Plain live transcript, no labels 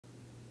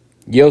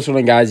Yo, what's going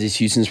on, guys? It's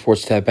Houston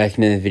Sports Type back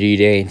into the video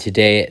today. And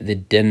today, the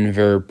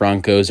Denver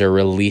Broncos are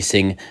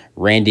releasing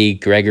Randy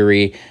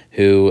Gregory,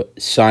 who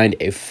signed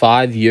a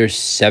 5-year,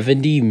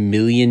 $70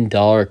 million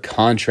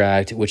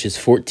contract, which is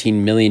 $14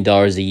 million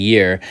a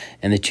year,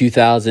 in the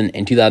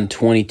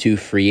 2022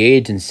 free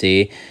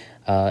agency.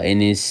 In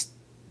his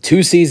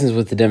 2 seasons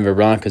with the Denver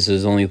Broncos,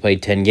 has only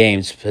played 10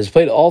 games, has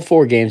played all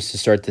 4 games to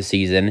start the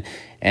season,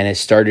 and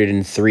has started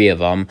in 3 of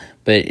them.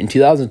 But in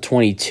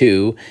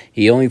 2022,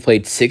 he only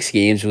played 6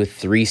 games with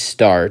 3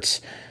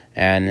 starts,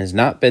 and has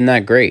not been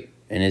that great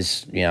in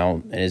his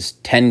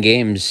 10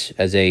 games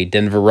as a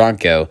Denver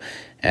Bronco.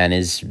 And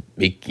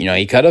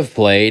he could have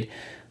played.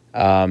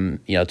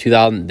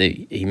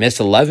 He missed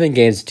 11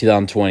 games in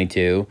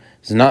 2022.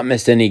 Has not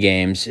missed any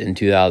games in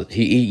 2000.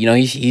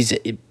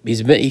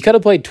 He could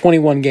have played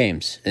 21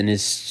 games in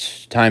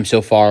his time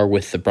so far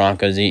with the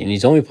Broncos, and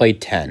he's only played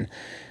 10.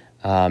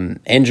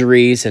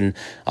 Injuries and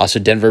also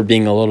Denver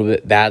being a little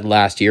bit bad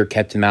last year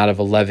kept him out of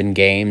 11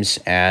 games.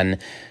 And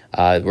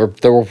the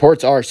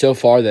reports are so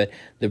far that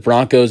the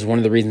Broncos, one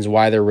of the reasons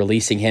why they're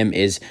releasing him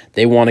is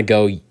they want to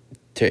go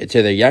to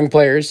their young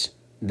players.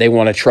 They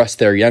want to trust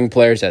their young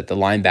players at the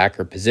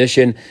linebacker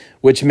position,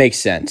 which makes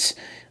sense.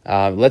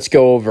 Let's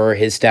go over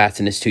his stats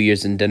in his 2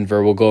 years in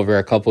Denver. We'll go over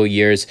a couple of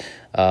years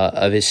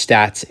of his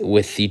stats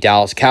with the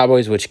Dallas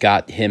Cowboys, which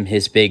got him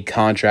his big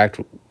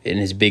contract in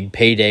his big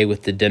payday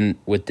with the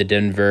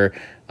Denver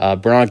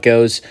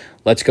Broncos.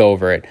 Let's go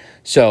over it.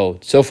 So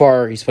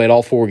far, he's played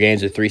all 4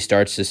 games with 3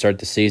 starts to start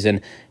the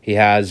season. He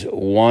has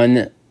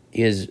one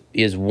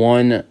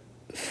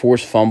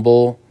forced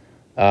fumble.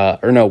 He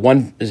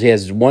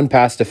has 1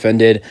 pass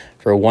defended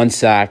for 1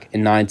 sack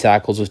and 9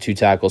 tackles with 2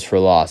 tackles for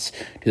loss.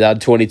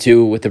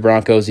 2022 with the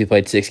Broncos, he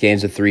played 6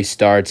 games with 3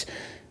 starts,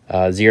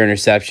 0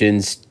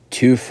 interceptions,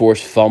 2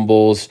 forced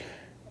fumbles,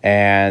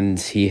 and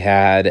he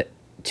had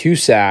 2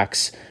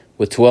 sacks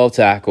with 12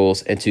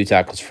 tackles and 2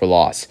 tackles for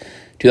loss.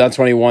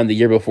 2021, the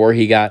year before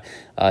he got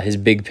his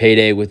big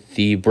payday with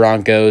the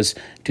Broncos.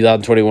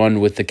 2021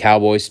 with the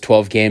Cowboys,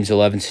 12 games,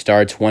 11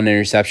 starts, 1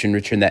 interception,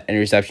 returned that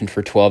interception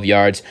for 12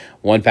 yards,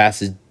 1 pass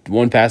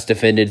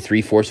defended,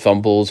 3 forced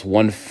fumbles,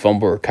 1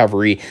 fumble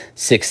recovery,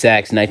 6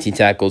 sacks, 19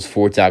 tackles,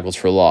 4 tackles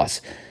for loss.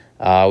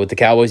 With the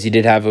Cowboys, he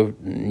did have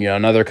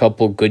another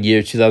couple good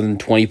years.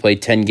 2020,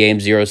 played 10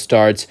 games, 0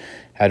 starts,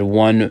 had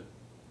a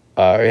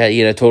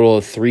total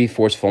of 3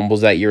 forced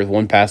fumbles that year with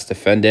 1 pass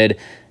defended,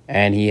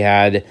 and he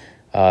had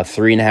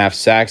 3.5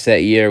 sacks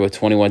that year with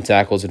 21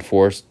 tackles and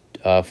 4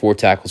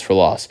 tackles for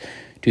loss.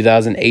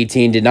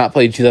 2018 did not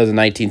play the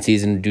 2019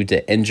 season due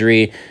to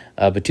injury,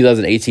 but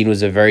 2018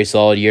 was a very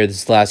solid year.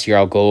 This last year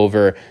I'll go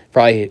over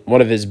probably one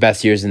of his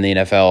best years in the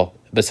NFL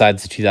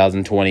besides the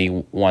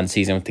 2021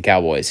 season with the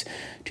Cowboys.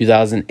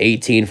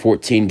 2018,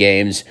 14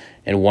 games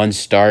and 1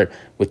 start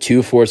with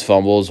 2 forced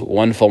fumbles,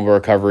 1 fumble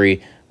recovery,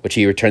 which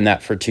he returned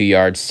that for 2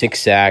 yards, 6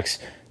 sacks,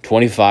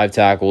 25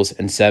 tackles,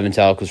 and 7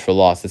 tackles for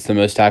loss. That's the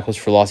most tackles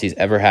for loss he's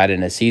ever had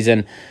in a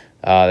season.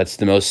 That's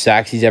the most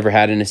sacks he's ever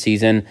had in a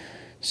season.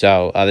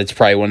 So that's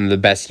probably one of the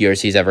best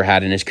years he's ever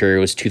had in his career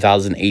was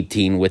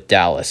 2018 with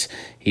Dallas.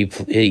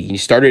 He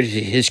started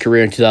his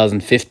career in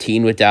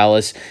 2015 with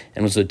Dallas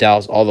and was with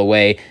Dallas all the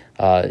way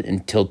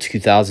until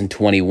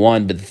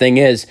 2021. But the thing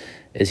is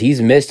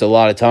he's missed a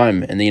lot of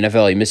time in the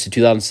NFL. He missed the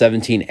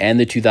 2017 and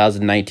the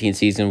 2019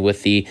 season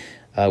with the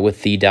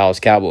Dallas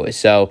Cowboys.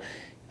 So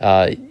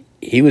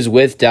he was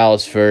with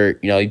Dallas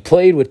he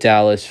played with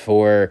Dallas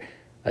for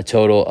a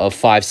total of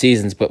 5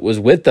 seasons, but was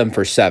with them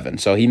for 7.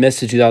 So he missed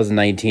the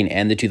 2019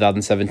 and the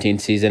 2017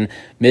 season,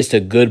 missed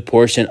a good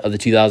portion of the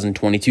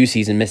 2022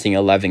 season, missing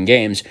 11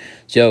 games.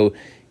 So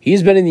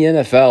he's been in the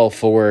NFL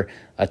for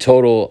a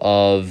total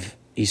of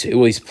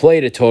he's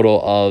played a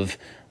total of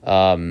 6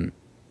 in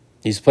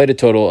his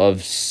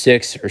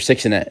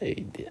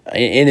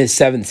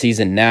 7th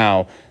season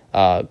now.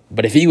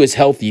 But if he was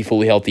healthy,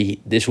 fully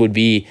healthy, this would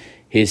be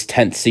his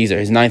 10th season,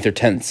 his 9th or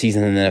 10th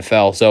season in the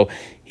NFL. So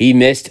he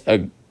missed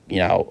a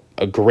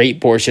great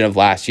portion of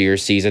last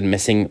year's season,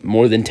 missing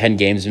more than 10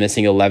 games,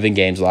 missing 11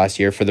 games last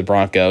year for the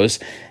Broncos.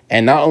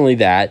 And not only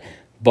that,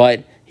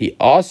 but he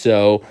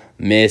also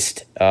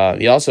missed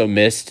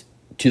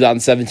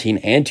 2017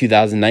 and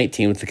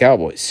 2019 with the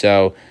Cowboys.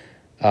 So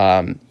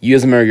you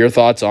guys remember your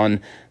thoughts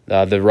on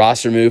the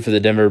roster move for the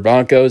Denver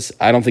Broncos?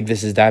 I don't think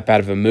this is that bad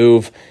of a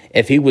move.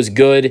 If he was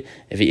good,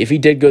 if he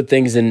did good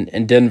things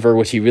in Denver,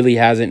 which he really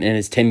hasn't in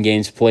his 10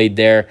 games played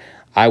there,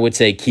 I would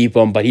say keep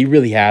him, but he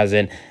really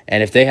hasn't.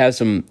 And if they have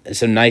some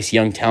nice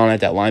young talent at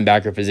that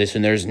linebacker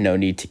position, there's no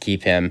need to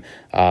keep him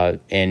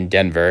in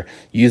Denver.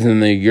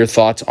 Using your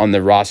thoughts on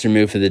the roster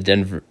move for the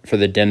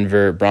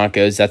Denver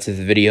Broncos. That's the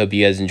video. Hope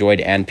you guys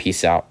enjoyed, and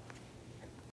peace out.